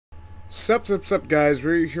Sup guys,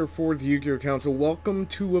 we're here for the Yu-Gi-Oh! Welcome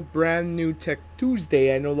to a brand new Tech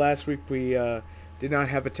Tuesday. I know last week we did not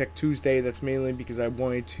have a Tech Tuesday. That's mainly because I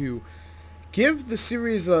wanted to give the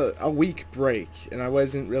series a week break, and I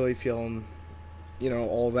wasn't really feeling,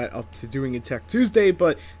 all that up to doing a Tech Tuesday,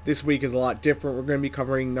 but this week is a lot different. We're going to be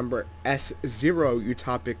covering number S0,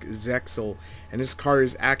 Utopic Zexal, and this card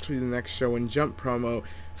is actually the next show and jump promo,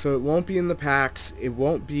 so it won't be in the packs, it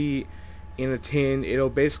won't be in a tin. It'll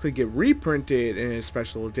basically get reprinted in a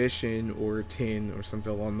special edition or a tin or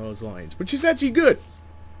something along those lines, which is actually good.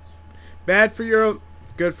 Bad for Europe,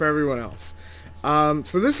 good for everyone else.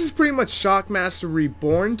 So this is pretty much Shockmaster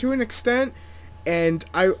Reborn to an extent, and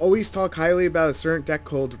I always talk highly about a certain deck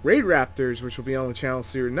called Raid Raptors, which will be on the channel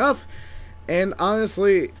soon enough, and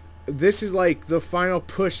honestly, this is like the final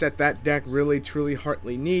push that deck really truly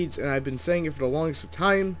heartily needs, and I've been saying it for the longest of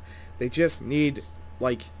time. They just need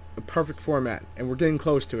like a perfect format, and we're getting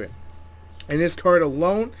close to it, and this card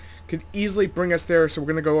alone could easily bring us there, so we're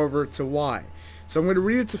going to go over to why. So I'm going to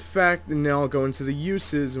read its effect, and then I'll go into the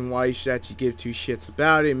uses and why you should actually give two shits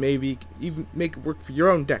about it, maybe even make it work for your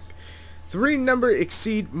own deck. 3 number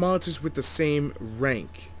exceed monsters with the same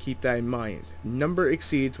rank. Keep that in mind. Number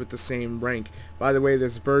exceeds with the same rank. By the way,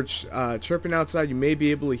 there's birds chirping outside. You may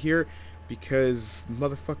be able to hear, because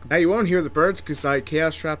motherfucker. Now you won't hear the birds because I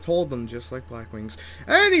chaos trap hold them just like Blackwings.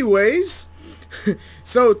 Anyways,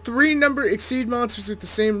 so 3 number exceed monsters with the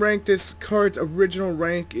same rank. This card's original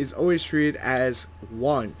rank is always treated as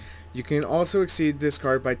 1. You can also exceed this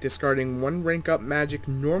card by discarding 1 rank up magic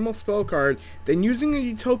normal spell card, then using a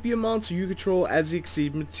Utopia monster you control as the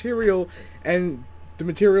exceed material, and the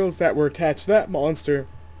materials that were attached to that monster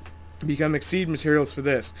become exceed materials for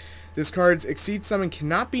this. This card's exceed summon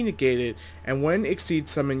cannot be negated, and when exceed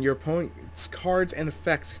summon, your opponent's cards and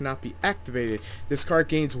effects cannot be activated. This card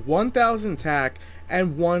gains 1000 attack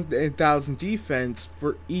and 1000 defense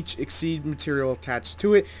for each exceed material attached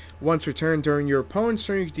to it. Once returned during your opponent's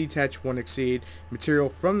turn, you can detach 1 exceed material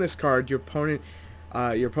from this card. Your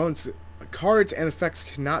opponent's cards and effects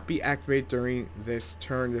cannot be activated during this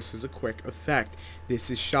turn. This is a quick effect. This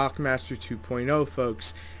is Shockmaster 2.0,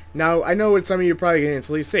 folks. Now, I know what some of you are probably going to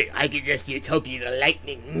instantly say, I could just Utopia the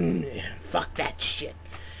Lightning. Fuck that shit.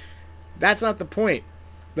 That's not the point.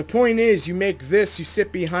 The point is, you make this, you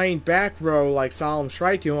sit behind back row like Solemn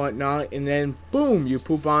Strike and whatnot, and then, boom, you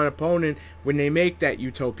poop on an opponent when they make that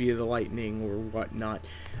Utopia the Lightning or whatnot.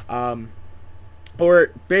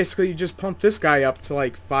 Or, basically, you just pump this guy up to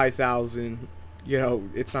like 5,000.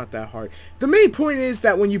 It's not that hard. The main point is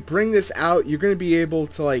that when you bring this out, you're going to be able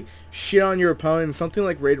to, like, shit on your opponent. Something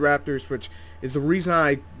like Raid Raptors, which is the reason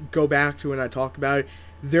I go back to when I talk about it.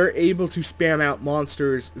 They're able to spam out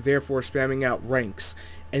monsters, therefore spamming out ranks.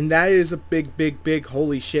 And that is a big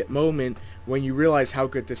holy shit moment when you realize how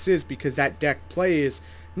good this is, because that deck plays,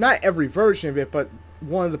 not every version of it, but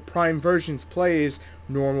one of the prime versions plays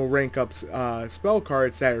normal rank up spell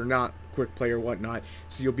cards that are not quick play or whatnot,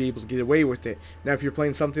 so you'll be able to get away with it. Now if you're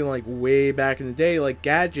playing something like way back in the day like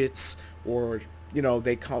Gadgets, or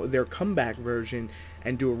they call their comeback version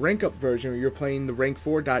and do a rank up version, or you're playing the rank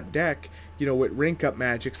 4 deck, with rank up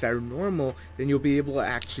magics that are normal, then you'll be able to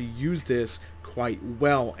actually use this quite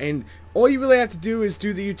well. And all you really have to do is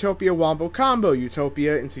do the Utopia Wombo combo.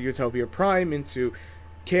 Utopia into Utopia Prime into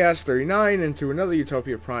Chaos 39 into another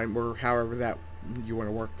Utopia Prime, or however that you want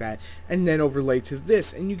to work that, and then overlay to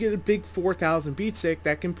this, and you get a big 4,000 beat stick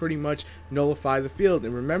that can pretty much nullify the field.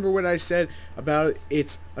 And remember what I said about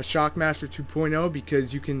it's a Shockmaster 2.0,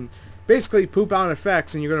 because you can basically poop on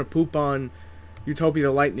effects, and you're going to poop on Utopia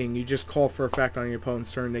the Lightning. You just call for effect on your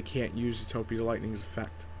opponent's turn. They can't use Utopia the Lightning's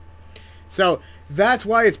effect. So that's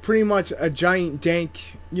why it's pretty much a giant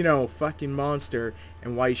dank, fucking monster,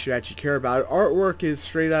 and why you should actually care about it. Artwork is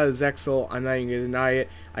straight out of Zexal. I'm not even going to deny it.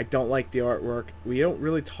 I don't like the artwork. We don't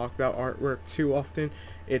really talk about artwork too often.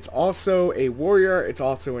 It's also a warrior. It's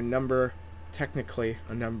also a number, technically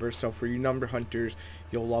a number. So for you number hunters,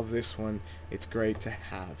 you'll love this one. It's great to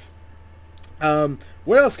have.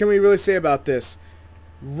 What else can we really say about this?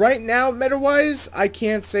 Right now, meta-wise, I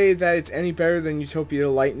can't say that it's any better than Utopia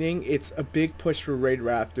Lightning. It's a big push for Raid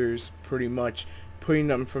Raptors, pretty much putting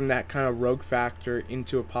them from that kind of rogue factor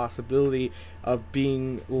into a possibility of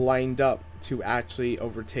being lined up to actually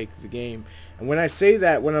overtake the game. And when I say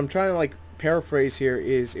that, what I'm trying to like paraphrase here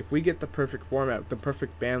is, if we get the perfect format, the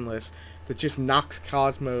perfect ban list that just knocks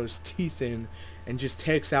Cosmo's teeth in and just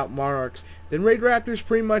takes out Monarchs, then Raid Raptors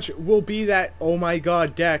pretty much will be that oh my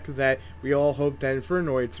god deck that we all hoped that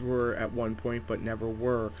Infernoids were at one point but never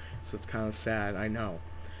were. So it's kind of sad, I know.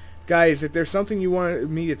 Guys, if there's something you want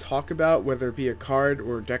me to talk about, whether it be a card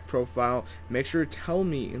or a deck profile, make sure to tell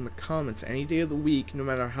me in the comments any day of the week, no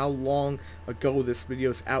matter how long ago this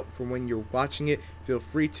video is out from when you're watching it. Feel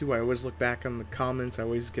free to. I always look back on the comments. I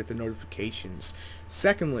always get the notifications.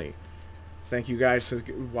 Secondly, thank you guys for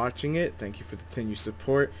watching it. Thank you for the continued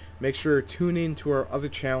support. Make sure to tune in to our other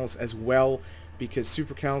channels as well, because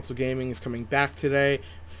SuperCouncilGaming is coming back today.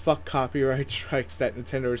 Fuck copyright strikes that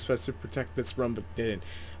Nintendo was supposed to protect this run but didn't.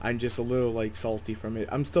 I'm just a little like salty from it.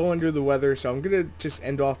 I'm still under the weather, so I'm gonna just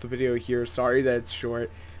end off the video here. Sorry that it's short.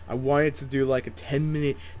 I wanted to do like a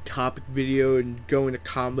 10-minute topic video and go into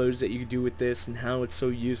combos that you could do with this and how it's so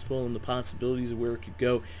useful and the possibilities of where it could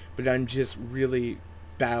go, but I'm just really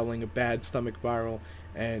battling a bad stomach viral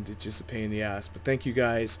and it's just a pain in the ass. But thank you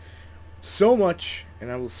guys so much,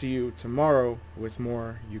 and I will see you tomorrow with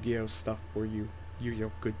more Yu-Gi-Oh stuff for you.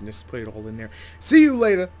 Yu-Gi-Oh goodness, put it all in there. See you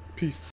later. Peace.